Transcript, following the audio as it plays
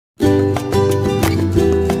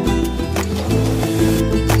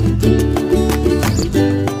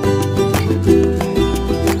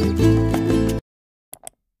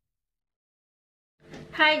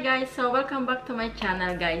Hi guys! So, welcome back to my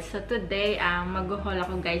channel guys. So, today, mag-haul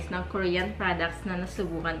ako guys ng Korean products na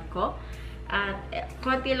nasubukan ko. At,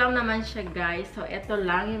 konti lang naman siya guys. So, ito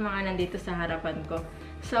lang yung mga nandito sa harapan ko.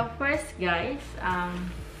 So, first guys,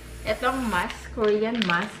 itong mask, Korean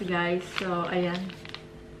mask guys. So, ayan.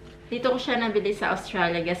 Dito ko siya nabili sa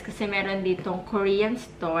Australia guys kasi meron ditong Korean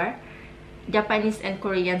store. Japanese and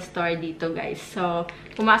Korean store dito guys. So,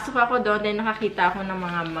 pumasok ako doon then nakakita ako ng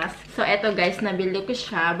mga mask. So, eto guys, nabili ko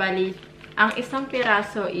siya. Bali, ang isang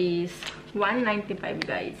piraso is $1.95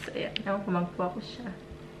 guys. Ayan, ewan ko magpo ko siya.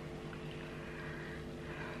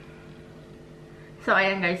 So,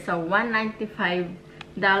 ayan guys. So,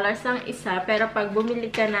 $1.95 ang isa. Pero pag bumili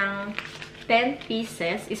ka ng 10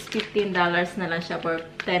 pieces is $15 na lang siya for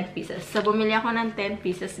 10 pieces. So, bumili ako ng 10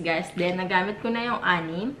 pieces guys. Then, nagamit ko na yung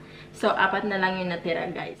 6. So, 4 na lang yung natira,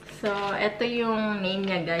 guys. So, ito yung name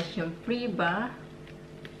niya, guys. Yung Priba.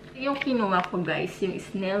 Yung kinuha ko, guys. Yung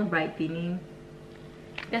Snail Brightening.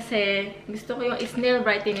 Kasi, gusto ko yung Snail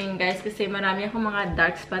Brightening, guys. Kasi marami akong mga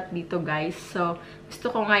dark spot dito, guys. So, gusto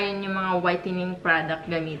ko ngayon yung mga whitening product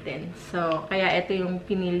gamitin. So, kaya ito yung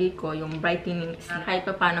pinili ko. Yung brightening. Kahit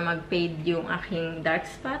pa paano mag-fade yung aking dark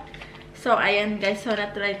spot. So, ayan, guys. So,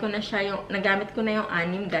 na-try ko na siya. Nagamit ko na yung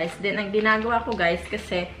 6, guys. Then, ang ginagawa ko, guys,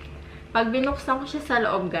 kasi pag binuksan ko siya sa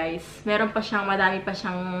loob, guys, meron pa siyang, madami pa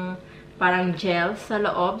siyang parang gel sa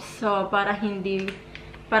loob. So, para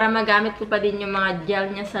magamit ko pa din yung mga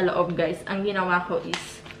gel niya sa loob, guys, ang ginawa ko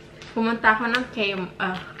is, pumunta ako ng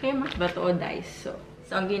Kmart ba to o Daiso.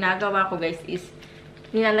 So, ang ginagawa ko, guys, is,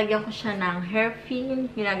 nilalagyan ko siya ng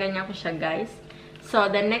hairpin, ginaganyan ko siya, guys.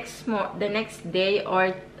 So, the next day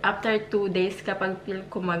or after 2 days, kapag feel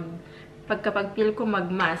ko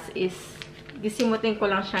mag-mask is, gisimutin ko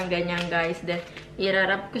lang siyang ganyan, guys. Then,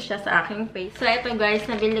 irarap ko siya sa aking face. So, ito, guys,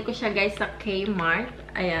 nabili ko siya, guys, sa Kmart.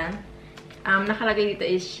 Ayan. Nakalagay dito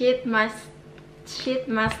is sheet mask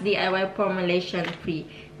DIY formulation free.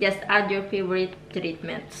 Just add your favorite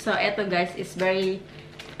treatment. So, ito, guys, is very,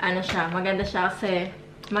 maganda siya kasi,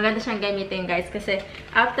 maganda siyang gamitin, guys. Kasi,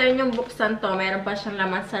 after nyong buksan to, meron pa siyang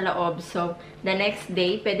laman sa loob. So, the next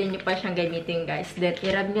day, pwede nyo pa siyang gamitin, guys. Then,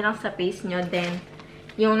 irab nyo lang sa face nyo. Then,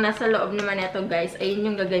 yung nasa loob naman ito, guys, ayun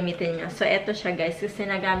yung gagamitin nyo. So, eto siya, guys. Kasi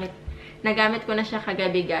nagamit ko na siya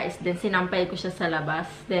kagabi, guys. Then, sinampay ko siya sa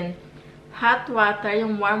labas. Then, hot water,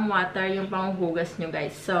 yung warm water, yung panghugas nyo,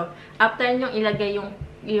 guys. So, after nyo ilagay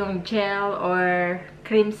yung gel or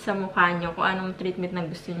cream sa mukha nyo, kung anong treatment na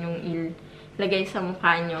gusto nyo ilagay sa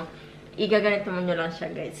mukha nyo, igaganito mo nyo lang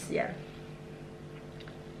siya, guys. Yan.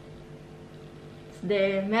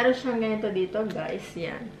 Then, meron siyang ganito dito, guys.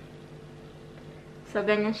 Yan. So,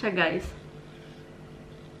 ganyan siya, guys.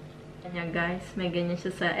 Ganyan, guys. May ganyan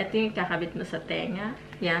siya sa... Ito yung kakabit mo sa tenga.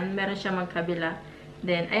 Yan. Meron siya magkabila.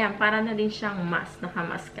 Then, ayan. Para na din siyang mask.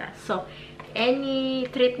 Nakamask ka. So, any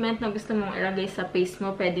treatment na gusto mong ilagay sa face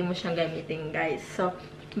mo, pwede mo siyang gamitin, guys. So,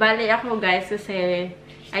 bali ako, guys, kasi...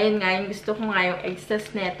 Ayun nga, yung gusto ko nga yung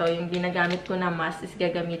excess neto, yung ginagamit ko na mask is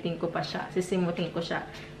gagamitin ko pa siya. Sisimutin ko siya.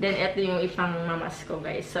 Then, ito yung ipang mamas ko,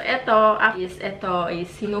 guys. So, ito is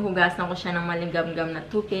sinuhugasan ko siya ng maligam-gam na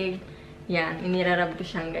tubig. Yan, inirarab ko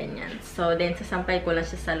siyang ganyan. So, then, sasampay ko lang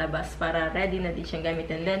siya sa labas para ready na din siyang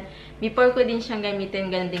gamitin. Then, before ko din siyang gamitin,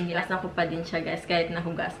 ganun din gilasan ko pa din siya, guys, kahit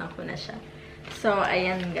nahugasan ko na siya. So,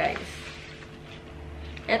 ayan, guys.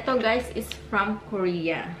 Ito, guys, is from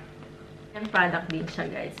Korea. Yan, product din siya,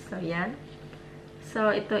 guys. So, yan.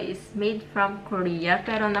 So, ito is made from Korea.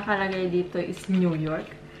 Pero nakalagay dito is New York.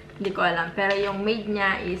 Hindi ko alam. Pero yung made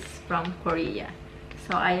niya is from Korea.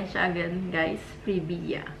 So, ayan siya again, guys.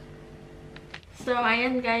 Freebie. So,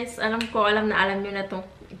 ayan, guys. Alam nyo na itong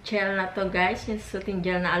gel na to, guys. Yung soothing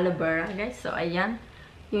gel na aloe vera, guys. So, ayan.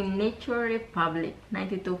 Yung Nature Republic.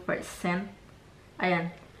 92%. Ayan.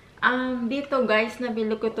 Dito, guys,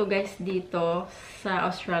 nabili ko to, guys, dito sa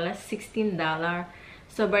Australia, $16.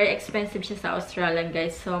 So, very expensive siya sa Australia,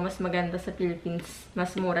 guys. So, mas maganda sa Philippines.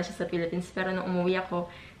 Mas mura siya sa Philippines. Pero nung umuwi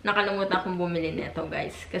ako, nakalimutan akong bumili nito,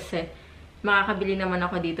 guys. Kasi, makakabili naman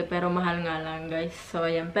ako dito, pero mahal nga lang, guys. So,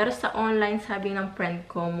 ayan. Pero sa online, sabi ng friend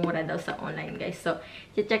ko, mura daw sa online, guys. So,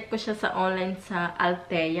 check ko siya sa online sa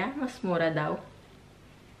Altea. Mas mura daw.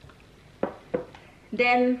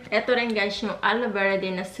 Then, eto rin, guys, yung aloe vera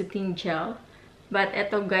din na soothing gel. But,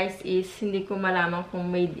 eto, guys, is hindi ko malaman kung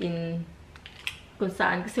made in kung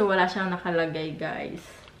saan. Kasi wala siyang nakalagay, guys.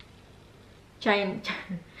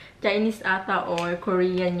 Chinese ata or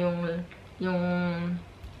Korean yung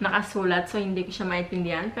nakasulat. So, hindi ko siya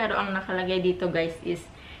maintindihan. Pero, ang nakalagay dito, guys, is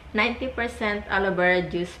 90% aloe vera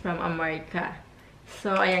juice from America.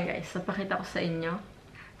 So, ayan, guys. So, pakita ko sa inyo.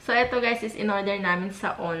 So, ito, guys, is in-order namin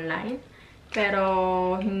sa online. Pero,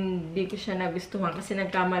 hindi ko siya nagustuhan kasi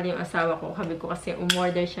nagkamali yung asawa ko. Sabi ko kasi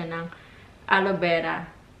umorder siya ng aloe vera.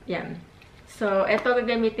 Yan. So, eto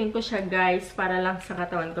gagamitin ko siya guys para lang sa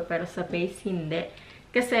katawan ko pero sa face hindi.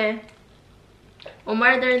 Kasi,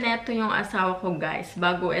 umorder neto yung asawa ko guys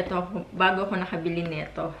bago ko nakabili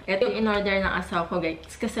neto. Ito yung in-order ng asawa ko guys.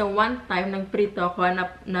 Kasi one time nagprito ako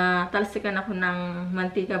na talsikan ako ng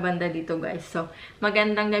mantika banda dito guys. So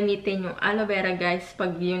magandang gamitin yung aloe vera guys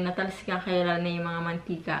pag yung natalsikan kayo lang na yung mga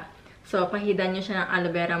mantika. So pahidan nyo siya ng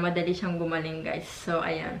aloe vera, madali siyang gumaling guys. So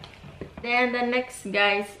ayan. Then the next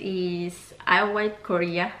guys is Eye White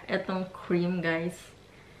Korea. Itong cream guys.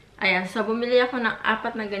 Ayan, so bumili ako ng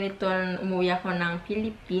 4 na ganito. Umuwi ako ng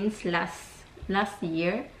Philippines last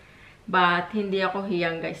year. But hindi ako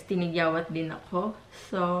hiyang guys. Tinigyawat din ako.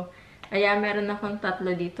 So, ayan, meron akong 3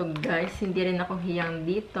 dito guys. Hindi rin ako hiyang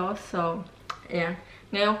dito. So, ayan.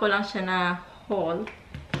 Ngayon ko lang siya na haul.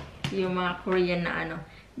 Yung mga Korean na ano.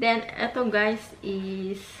 Then, eto guys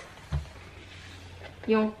is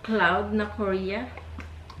yung Cloud na Korea.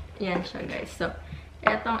 Ayan siya guys. So,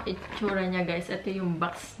 etong itsura niya guys. Ito yung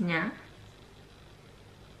box niya.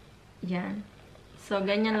 Yan. So,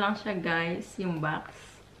 ganyan lang siya guys. Yung box.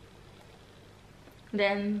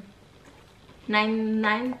 Then, 9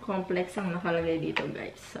 complex ang nakalagay dito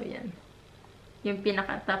guys. So, yan. Yung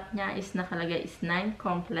pinaka-top niya is nakalagay is 9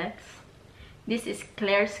 complex. This is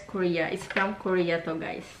Claire's Korea. It's from Korea to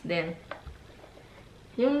guys. Then,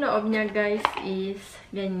 yung loob niya guys is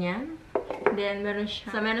ganyan. Then, meron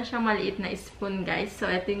siyang maliit na spoon, guys. So,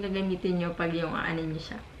 ito yung gagamitin nyo pag yung aanin nyo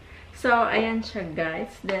siya. So, ayan siya,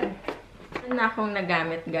 guys. Then, na akong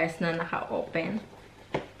nagamit, guys, na naka-open.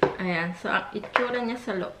 Ayan. So, ang itsura niya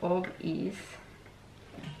sa loob is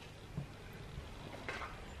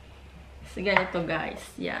ganito, guys.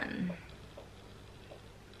 Yan.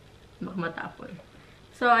 Baka matapon.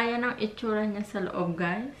 So, ayan ang itsura niya sa loob,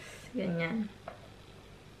 guys. Ganyan.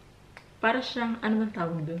 Para siyang, ano bang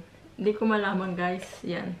tawag doon? Hindi ko malaman guys.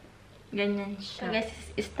 Yan. Ganyan siya. So guys,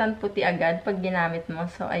 instant puti agad pag ginamit mo.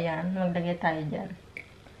 So ayan, maglagay tayo dyan.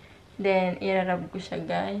 Then, irarab ko siya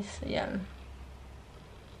guys. Ayan.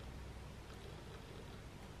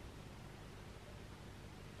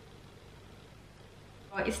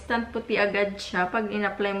 So, instant puti agad siya pag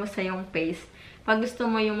in-apply mo sa yung face. Pag gusto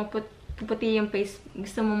mo yung maputi yung face,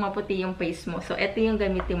 gusto mo maputi yung face mo. So, ito yung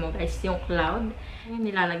gamitin mo guys, yung Cloud. Yung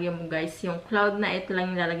nilalagyan mo guys, yung Cloud na ito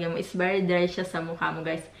lang nilalagyan mo is very dry siya sa mukha mo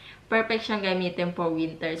guys. Perfect siyang gamitin for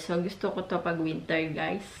winter. So, gusto ko to pag winter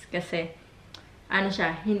guys. Kasi, ano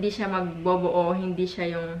siya, hindi siya magbobuo, hindi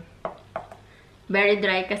siya yung very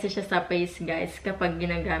dry kasi siya sa face guys kapag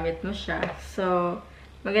ginagamit mo siya. So,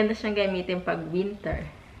 maganda siyang gamitin pag winter.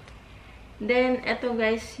 Then, ito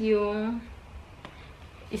guys yung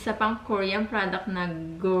isa pang Korean product na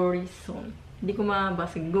Gorison. Hindi ko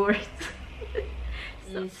mabasa. Gorison.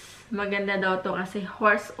 So, maganda daw to kasi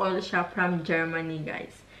horse oil siya from Germany,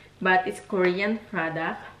 guys. But it's Korean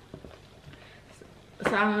product.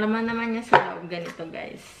 So, ang laman naman niya sa loob ganito,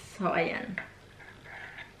 guys. So, ayan.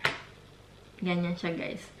 Ganyan siya,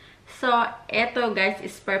 guys. So, eto, guys,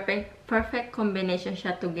 is perfect combination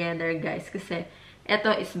siya together, guys. Kasi,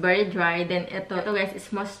 ito is very dry. Then, ito guys,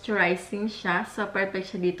 is moisturizing siya. So,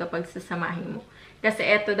 perfect siya dito pag sasamahin mo. Kasi,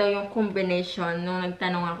 ito daw yung combination nung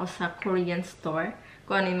nagtanong ako sa Korean store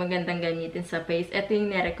kung ano yung magandang gamitin sa face. Ito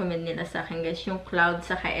yung nirecommend nila sa akin, guys. Yung Cloud,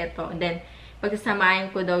 saka ito. Then,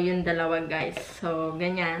 pagsasamahin ko daw yung dalawa, guys. So,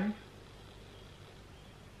 ganyan.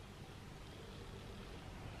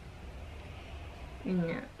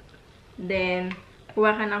 Ganyan. Then,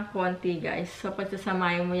 kuha ka ng konti, guys. So,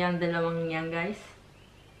 pagsasamahin mo yung dalawang yan, guys.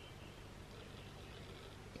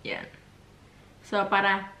 Yan. So,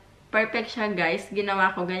 para perfect siya, guys.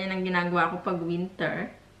 Ginawa ko, ganyan ang ginagawa ko pag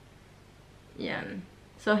winter. Yan.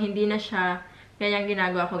 So, hindi na siya, ganyan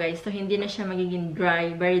ginagawa ko, guys. So, hindi na siya magiging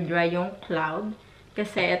dry, very dry yung Cloud.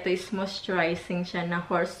 Kasi, ito is moisturizing siya na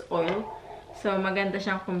horse oil. So, maganda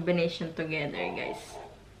siyang combination together, guys.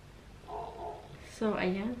 So,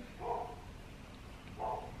 ayan.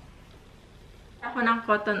 Ako ng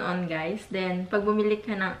cotton on, guys. Then, pag bumili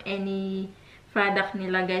ka ng any product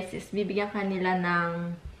nila, guys, is bibigyan ka nila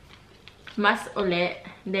ng mask uli.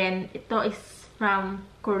 Then, ito is from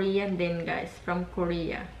Korean din, guys. From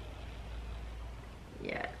Korea.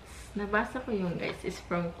 Yes. Nabasa ko yung, guys, is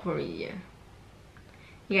from Korea.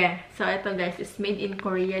 Yeah. So, ito, guys, is made in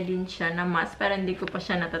Korea din siya na mask. Pero hindi ko pa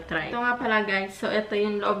siya natatry. Ito nga pala, guys. So, ito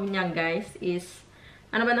yung loob niya, guys, is,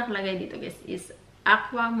 ano ba nakalagay dito, guys? Is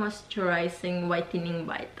Aqua Moisturizing Whitening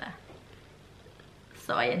Vita.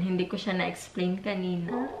 So, ayan. Hindi ko siya na-explain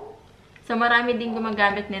kanina. So, So, marami din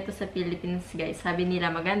gumagamit nito sa Philippines, guys. Sabi nila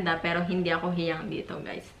maganda, pero hindi ako hiyang dito,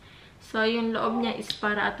 guys. So, yung loob niya is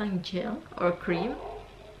para atang gel or cream.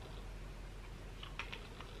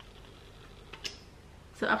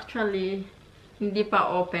 So, actually, hindi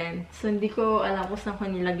pa open. So, hindi ko alam kung saan ko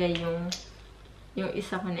nilagay yung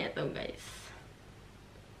isa ko nito, guys.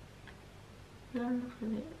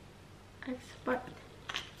 Expert.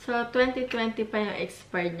 So, 2020 pa yung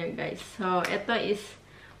expired niya, guys. So, ito is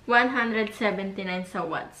 179 sa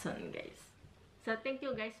Watson, guys. So, thank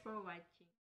you guys for watching.